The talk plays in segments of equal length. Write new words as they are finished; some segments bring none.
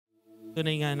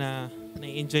Tunay nga na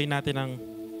na-enjoy natin ang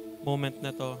moment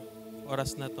na to,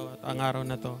 oras na to, at ang araw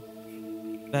na to.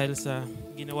 Dahil sa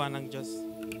ginawa ng Diyos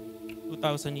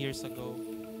 2,000 years ago.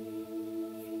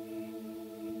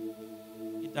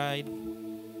 He died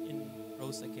and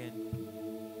rose again.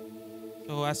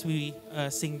 So as we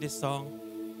sing this song,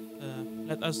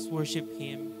 let us worship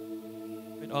Him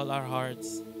with all our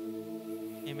hearts.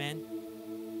 Amen.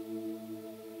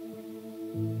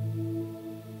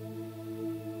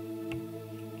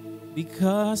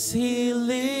 Because He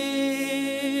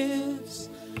lives,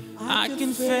 I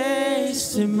can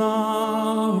face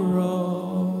tomorrow.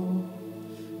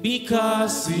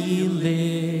 Because He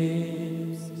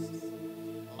lives,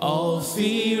 all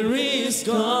fear is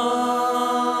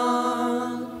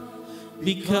gone.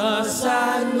 Because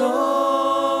I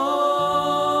know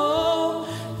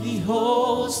He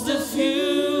holds the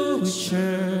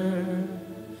future,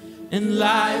 and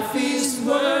life is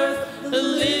worth the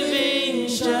living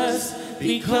just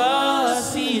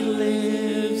because He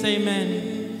lives. Amen.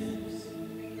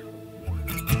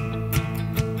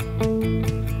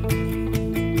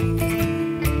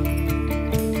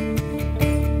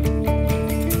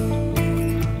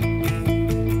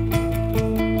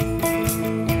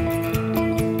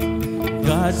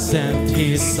 God sent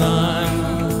His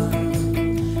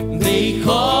Son, they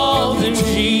called Him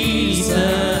Jesus.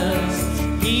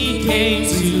 He came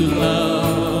to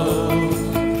love,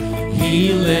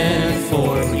 He lived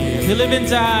for me. He lived and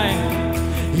died,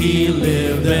 He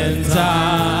lived and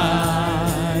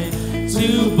died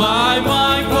to buy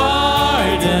my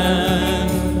pardon.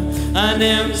 An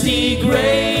empty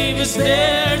grave is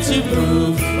there to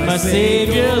prove my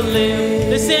Savior lives.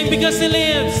 They sing because He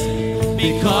lives.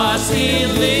 Because He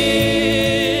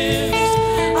lives,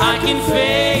 I can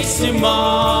face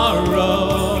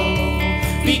tomorrow.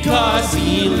 Because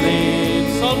He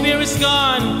lives, all fear is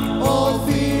gone. All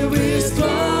fear is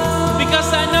gone.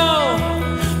 Because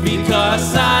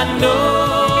I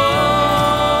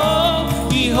know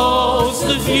He holds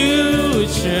the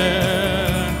future,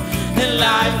 and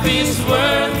life is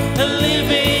worth a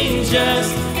living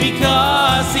just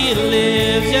because He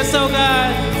lives. Yes, oh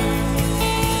God.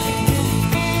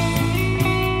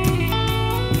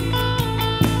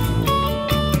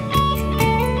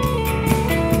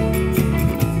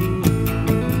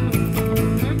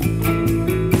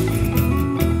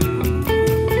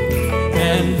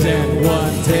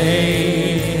 One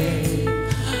day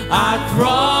I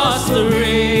cross the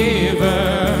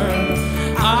river,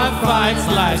 I fight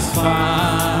life's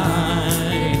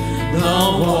fight,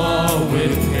 no war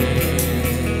with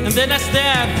pain. And then as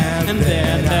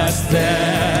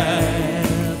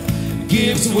death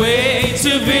gives way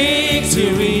to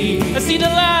victory, I see the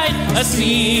light of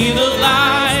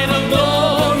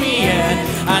glory, and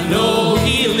I know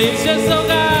He lives. Just so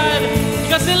God,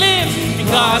 because He lives.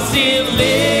 Because He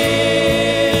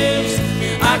lives,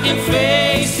 I can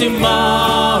face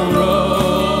tomorrow.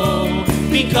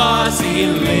 Because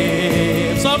He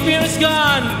lives, all fear is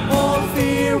gone. All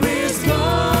fear is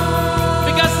gone.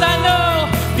 Because I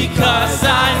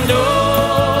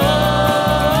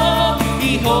know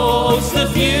He holds the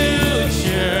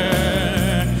future,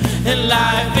 and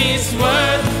life is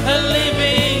worth a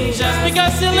living just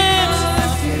because He lives.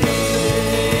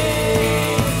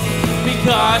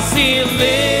 Because He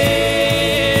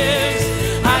lives,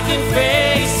 I can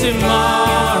face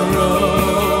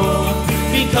tomorrow.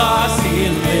 Because He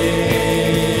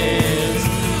lives,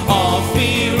 all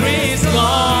fear is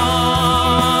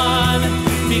gone.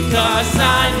 Because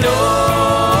I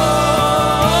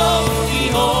know He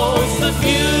holds the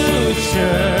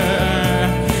future,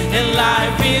 and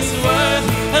life is worth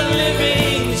a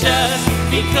living just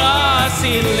because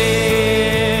He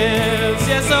lives.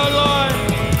 Yes, oh Lord.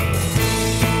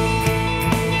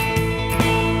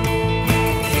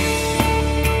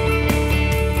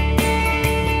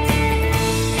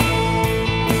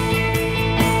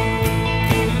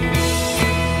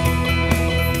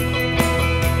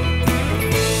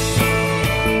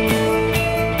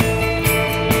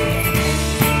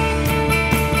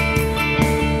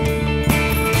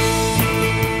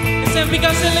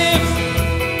 Because He lives.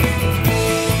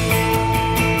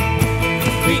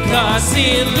 Because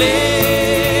He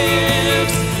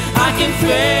lives, I can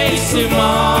face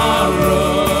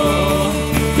tomorrow.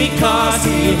 Because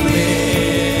He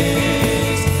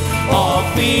lives, all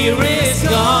fear is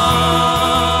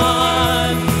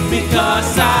gone.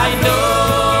 Because I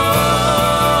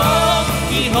know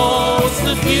He holds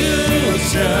the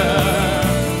future,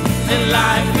 and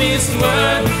life is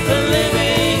worth the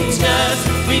living just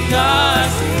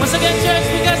because. Once again, church,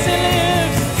 because He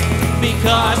lives.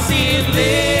 Because He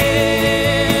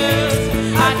lives,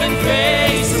 I can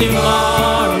face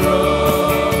tomorrow,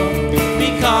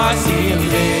 because He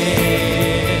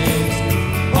lives.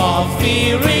 All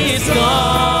fear is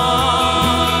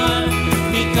gone,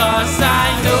 because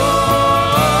I know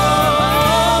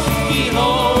He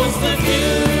holds the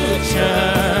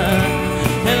future,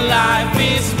 and life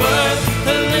is worth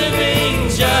living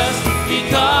just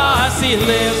because He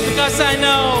lives.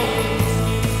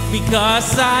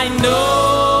 Because I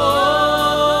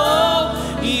know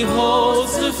He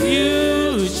holds the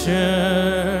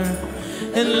future,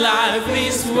 and life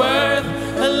is worth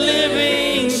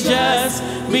living just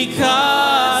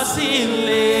because He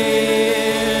lives.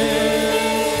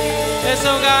 Yes,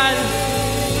 oh God,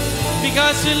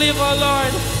 because You live, oh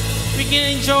Lord, we can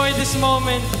enjoy this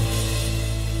moment.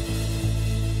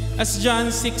 As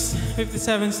John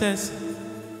 6:57 says,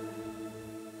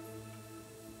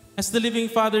 as the living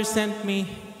Father sent me,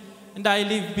 and I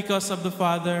live because of the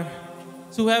Father.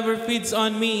 So whoever feeds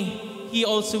on me, he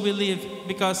also will live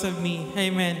because of me.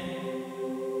 Amen.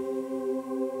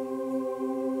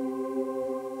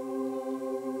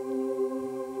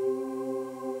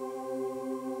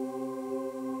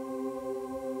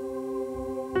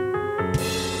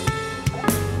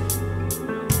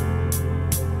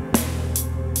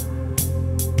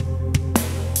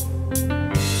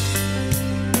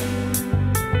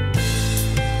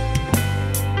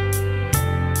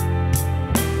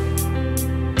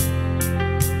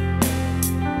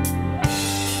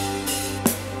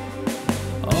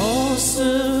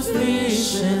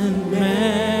 Sufficient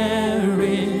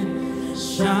merit,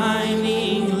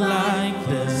 shining like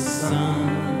the sun,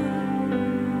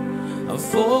 a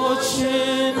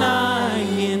fortune I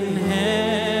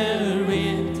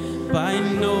inherit by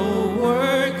no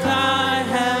work I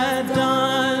had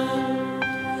done.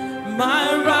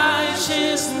 My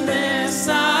righteousness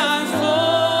I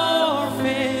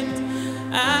forfeit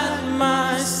at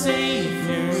my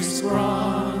Savior's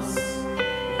cross.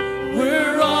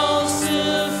 We're all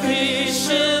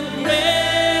sufficient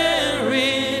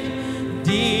merit,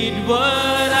 did what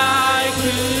I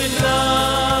could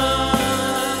not.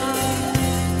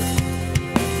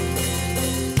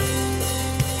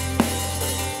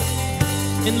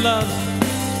 In love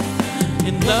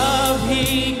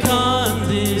He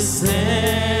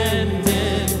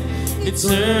condescended,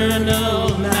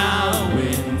 eternal now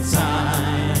in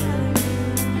time,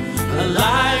 a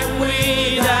life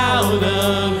without a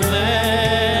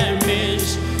blemish,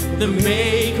 the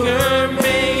Maker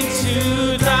made to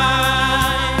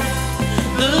die.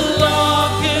 The law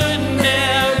could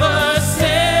never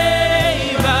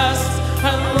save us,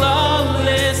 our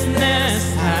lawlessness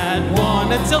had won.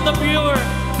 Until the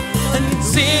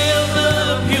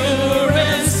pure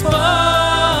and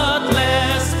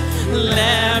spotless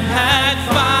Lamb had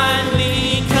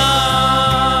finally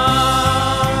come.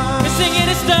 We sing, it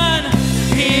is done,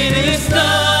 it is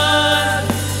done,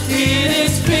 it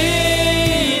is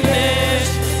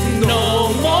finished. No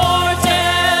more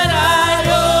debt I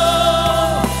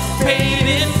owe, paid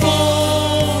in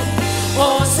full,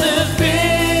 all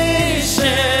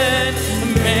sufficient,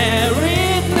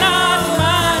 merit not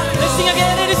mine. Let's sing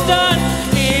again, it is done,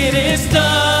 it is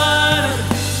done,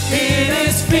 it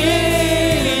is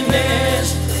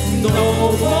finished.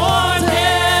 No more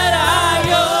debt I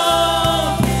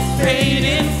owe, paid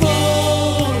in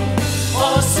full,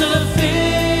 all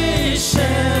sufficient,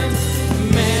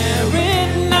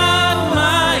 merit not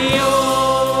my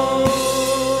own.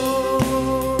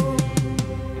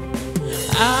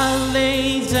 I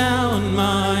lay down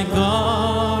my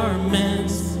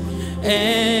garments,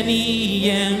 any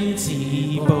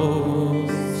empty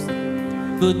boast,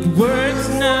 good works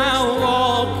now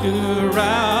all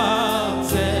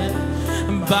corrupted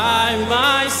by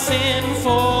my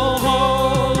sinful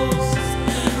host.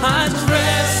 I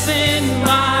dress in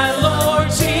my Lord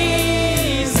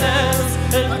Jesus,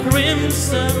 a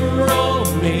crimson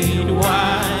robe made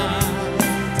white.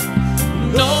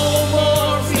 No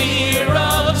more fear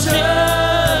of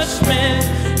judgment,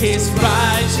 His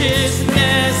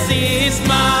righteousness is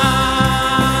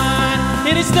mine.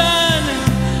 It is done,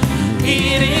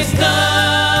 it is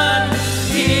done,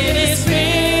 it is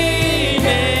finished.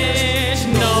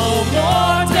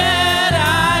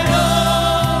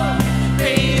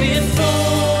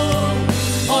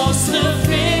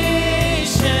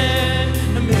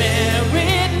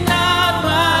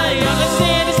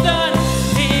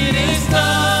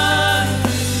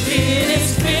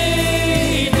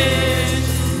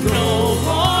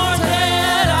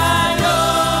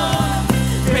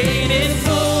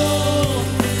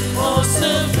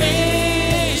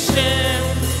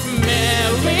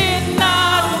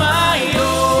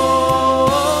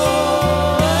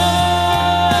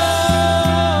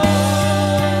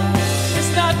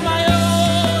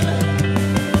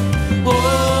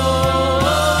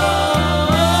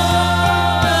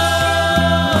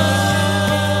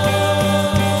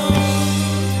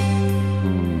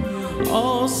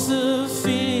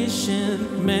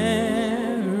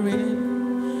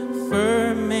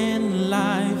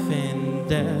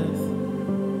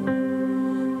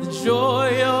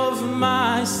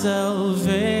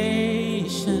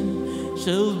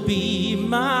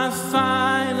 my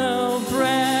final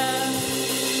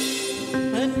breath,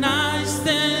 and I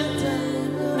stand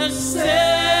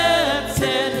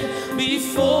accepted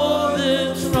before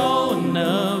the throne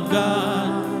of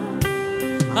God.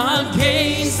 I'll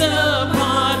gaze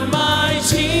upon my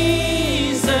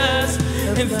Jesus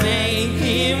and thank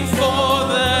Him for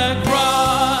the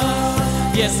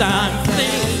cross. Yes, I'm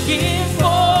thanking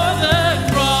for the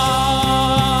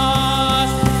cross.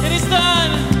 It is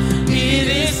done. It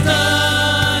is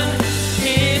done.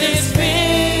 It is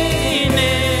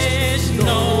finished.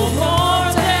 No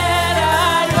more that I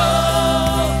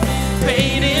owe.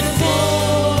 Paid in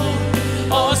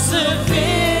full or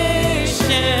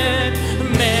sufficient.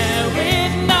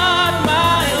 Merit not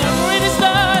my own. It is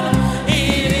done.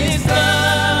 It is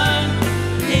done.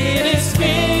 It is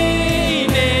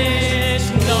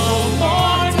finished. No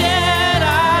more that I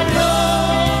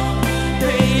owe.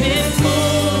 Paid in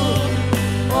full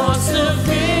or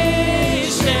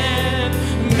sufficient.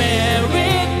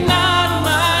 Merit not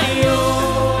my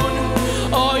own.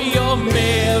 Or your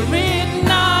merit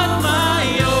not my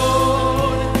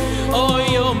own. Or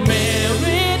your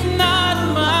merit not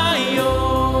my own.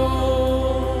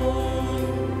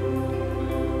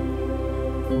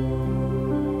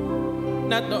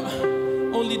 Not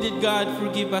only did God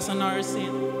forgive us on our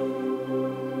sin,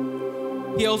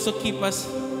 He also keep us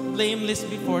blameless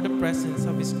before the presence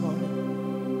of His glory.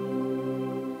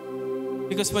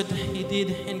 Because what He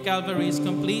did in Calvary is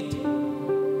complete,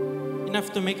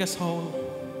 enough to make us whole,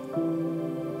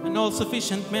 and all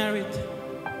sufficient merit,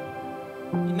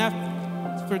 enough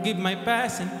to forgive my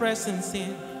past and present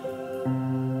sin,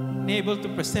 and able to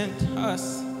present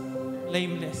us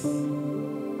blameless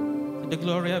to the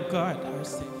glory of God, our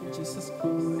Savior, Jesus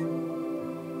Christ.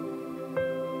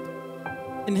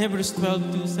 In Hebrews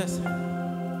 12:2 says,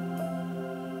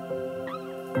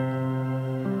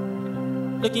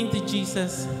 looking to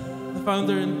Jesus, the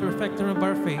founder and perfecter of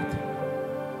our faith,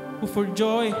 who for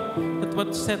joy that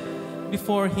was set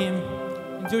before Him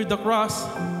endured the cross,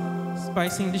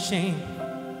 despising the shame,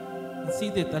 and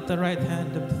seated at the right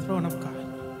hand of the throne of God.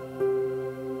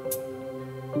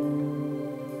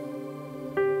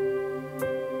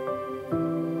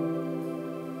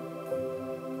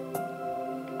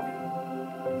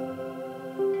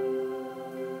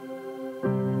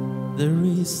 There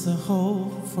is a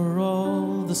hope for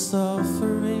all the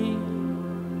suffering,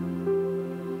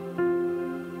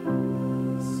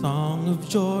 song of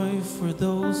joy for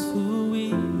those who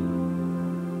weep.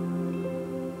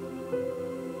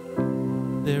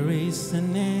 There is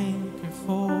an anchor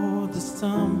for the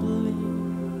stumbling,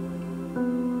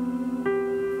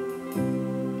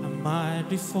 a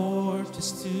mighty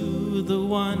fortress to the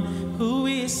one who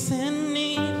is in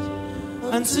need.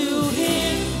 Unto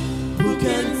Him who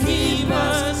can keep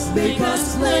us, make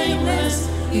us blameless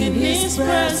in His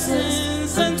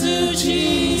presence, unto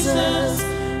Jesus,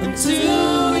 unto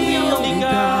the only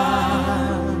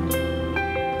God.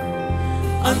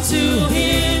 Unto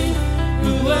Him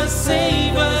who has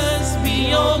saved us,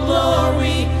 be all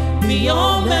glory, be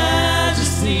all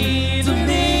majesty,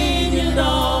 dominion,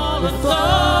 all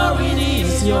authority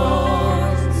is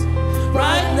yours,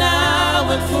 right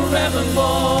now and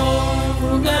forevermore,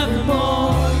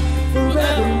 forevermore.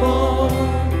 Forevermore,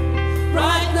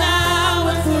 right now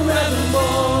and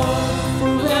forevermore,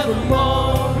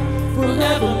 forevermore,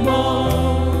 forevermore.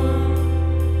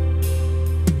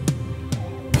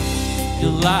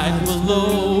 Your light will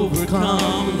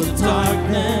overcome the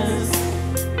darkness.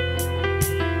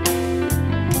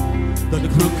 The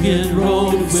crooked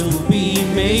road will be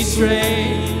made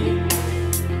straight.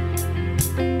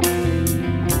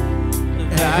 The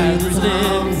valleys lifted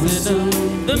up,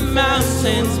 the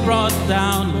mountains brought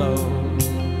down low,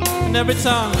 and every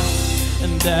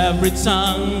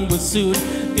tongue will soon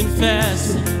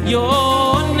confess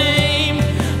your name.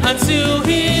 Unto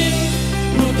Him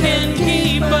who can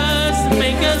keep us,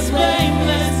 make us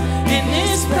blameless in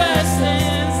His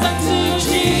presence, unto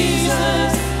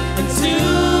Jesus, unto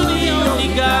the only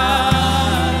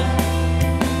God.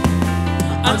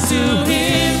 Unto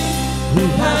Him who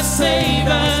has saved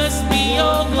us, be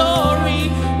all glory,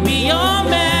 be all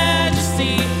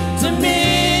majesty,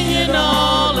 dominion,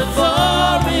 all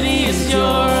authority is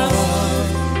yours.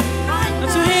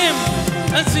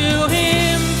 Unto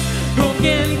Him who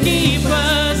can keep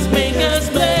us, make us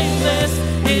blameless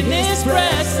in His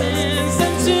presence,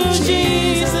 unto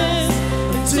Jesus,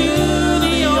 unto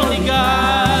the only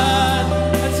God.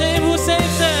 Unto Him who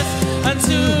saves us,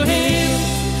 unto Him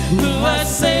who has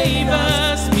saved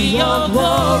us, be all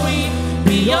glory,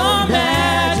 be all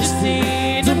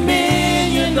majesty,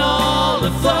 dominion, all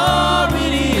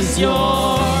authority is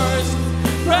yours,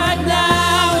 right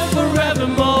now and forevermore.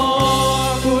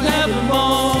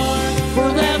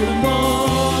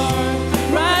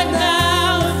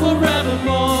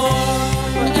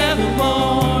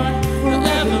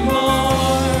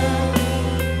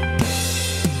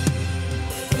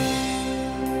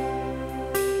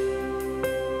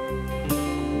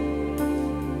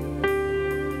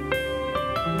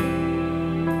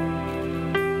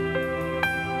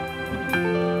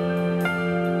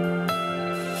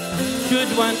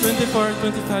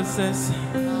 25 says,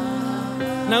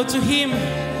 now to him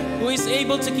who is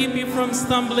able to keep you from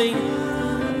stumbling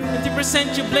and to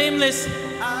present you blameless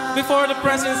before the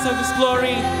presence of his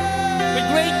glory with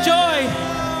great joy,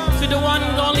 to the one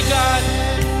and only God,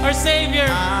 our Savior,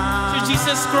 through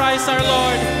Jesus Christ our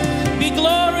Lord, be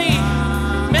glory,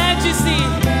 majesty,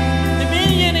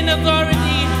 dominion, and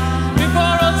authority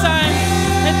before all time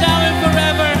and now and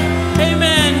forever.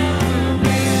 Amen.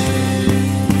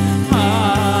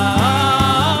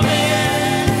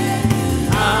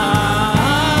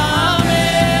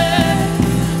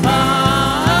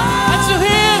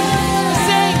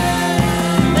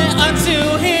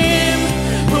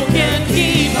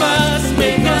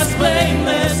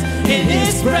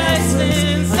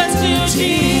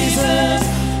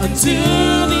 Unto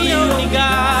the only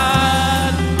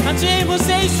God, unto him who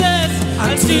saves us,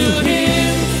 unto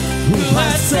him who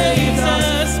has saved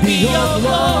us, be all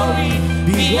glory,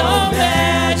 be all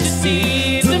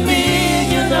majesty,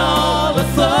 dominion, all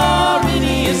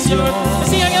authority is yours. Let's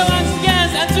sing again once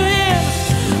again.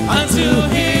 Unto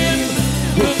him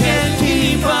who can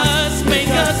keep us, make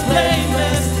us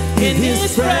blameless in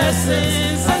his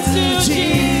presence, unto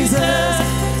Jesus,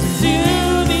 to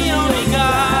the only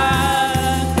God.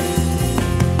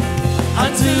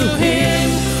 Unto him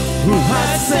who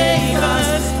has saved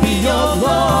us, be all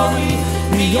glory,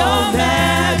 be all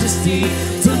majesty,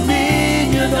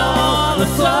 dominion, all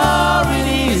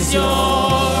authority is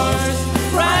yours,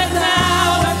 right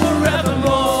now and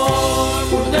forevermore,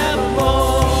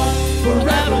 forevermore,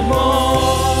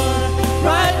 forevermore,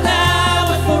 right now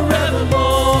and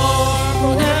forevermore,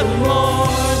 forevermore,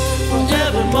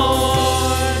 forevermore,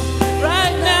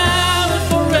 right now and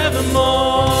forevermore.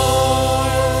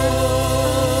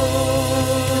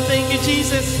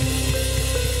 Jesus,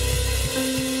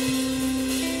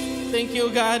 thank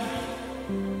you, God.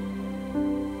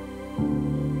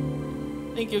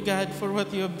 Thank you, God, for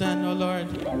what you have done, O Lord.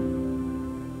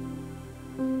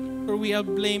 For we are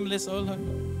blameless, O Lord.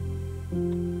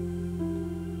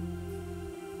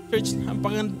 Church,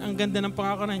 ang ganda ng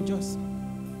pangako ng Diyos.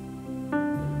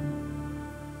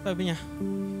 Sabi niya,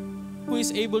 who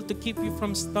is able to keep you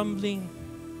from stumbling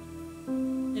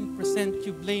and present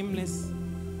you blameless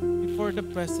before the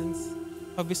presence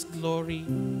of his glory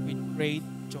with great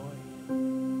joy.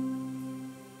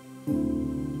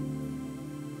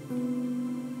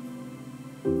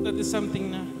 That is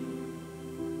something na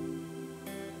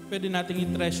pwede nating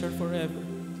i-treasure forever.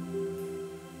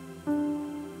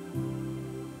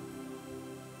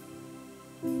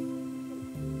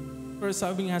 Pero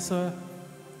sabi nga sa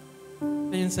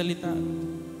yung salita,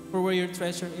 for where your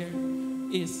treasure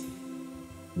is,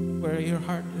 where your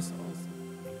heart is also.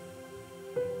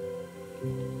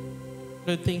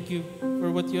 Lord, thank you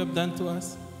for what you have done to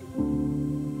us.